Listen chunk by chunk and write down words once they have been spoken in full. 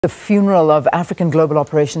The funeral of African Global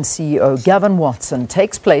Operations CEO Gavin Watson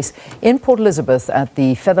takes place in Port Elizabeth at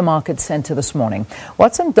the Feather Market Centre this morning.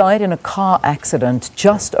 Watson died in a car accident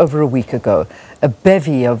just over a week ago. A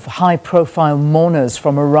bevy of high-profile mourners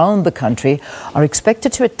from around the country are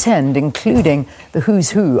expected to attend, including the who's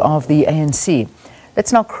who of the ANC.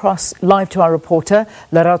 Let's now cross live to our reporter,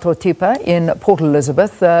 Lerato Thipa in Port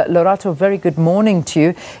Elizabeth. Lerato, very good morning to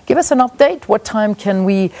you. Give us an update. What time can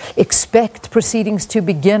we expect proceedings to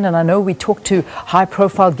begin? And I know we talked to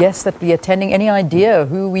high-profile guests that will be attending. Any idea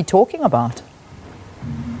who we're talking about?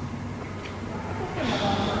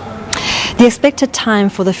 The expected time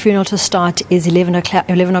for the funeral to start is 11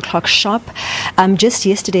 o'clock sharp. Just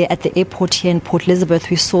yesterday at the airport here in Port Elizabeth,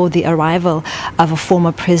 we saw the arrival of a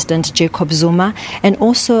former President, Jacob Zuma, and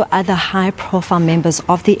also other high-profile members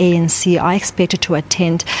of the ANC are expected to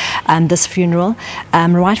attend this funeral.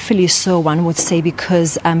 Rightfully so, one would say,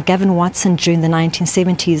 because Gavin Watson during the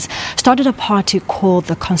 1970s started a party called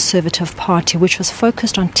the Conservative Party, which was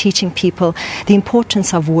focused on teaching people the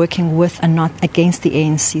importance of working with and not against the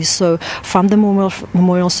ANC. So from the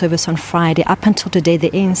memorial service on Friday up until today, the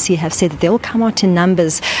ANC have said that they will come out in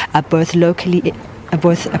numbers, both locally,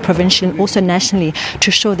 both provincially and also nationally, to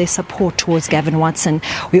show their support towards Gavin Watson.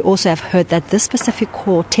 We also have heard that this specific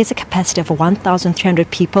call takes a capacity of 1,300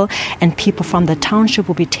 people, and people from the township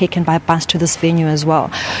will be taken by bus to this venue as well.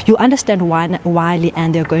 You understand why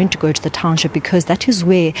and they're going to go to the township, because that is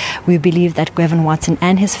where we believe that Gavin Watson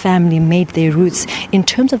and his family made their roots in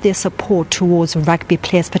terms of their support towards rugby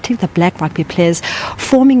players, particularly the black rugby players,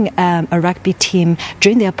 forming a rugby team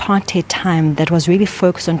during the apartheid time that was really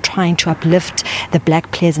focused on trying to uplift the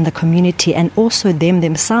black players in the community, and also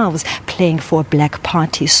themselves playing for a black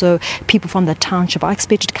party. So people from the township are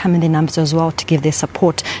expected to come in their numbers as well to give their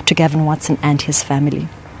support to Gavin Watson and his family.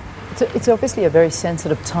 It's obviously a very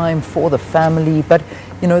sensitive time for the family, but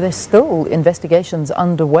you know, there's still investigations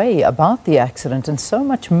underway about the accident, and so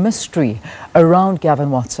much mystery around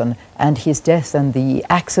Gavin Watson and his death and the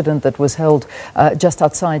accident that was held just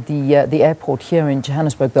outside the airport here in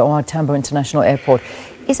Johannesburg, the OR Tambo International Airport.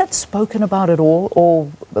 Is that spoken about at all, or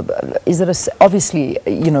is it obviously,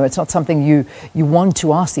 you know, it's not something you want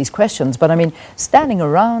to ask these questions, but I mean, standing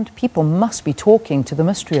around, people must be talking to the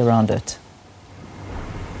mystery around it.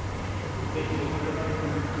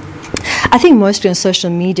 I think mostly on social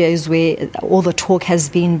media is where all the talk has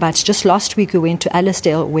been, but just last week we went to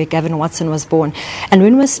Allisdale, where Gavin Watson was born, and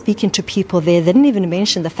when we were speaking to people there, they didn't even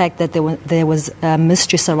mention the fact that there was a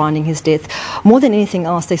mystery surrounding his death. More than anything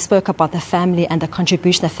else, they spoke about the family and the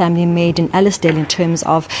contribution the family made in Allisdale in terms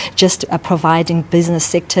of just providing business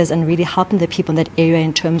sectors and really helping the people in that area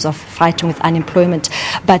in terms of fighting with unemployment.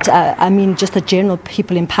 But I mean, just the general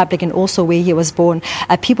people in public, and also where he was born,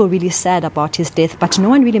 people really sad about his death, but no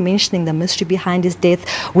one really mentioning the mystery behind his death,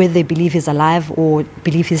 whether they believe he's alive or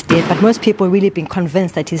believe he's dead. But most people really been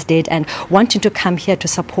convinced that he's dead and wanting to come here to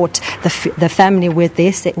support the family where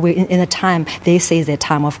they say, in a time they say is their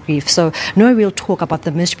time of grief. So no real talk about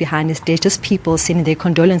the mystery behind his death, just people sending their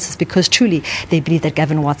condolences because truly they believe that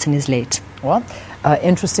Gavin Watson is late. Well,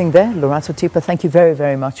 interesting there. Lerato Thipa, thank you very,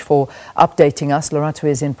 very much for updating us. Lerato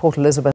is in Port Elizabeth.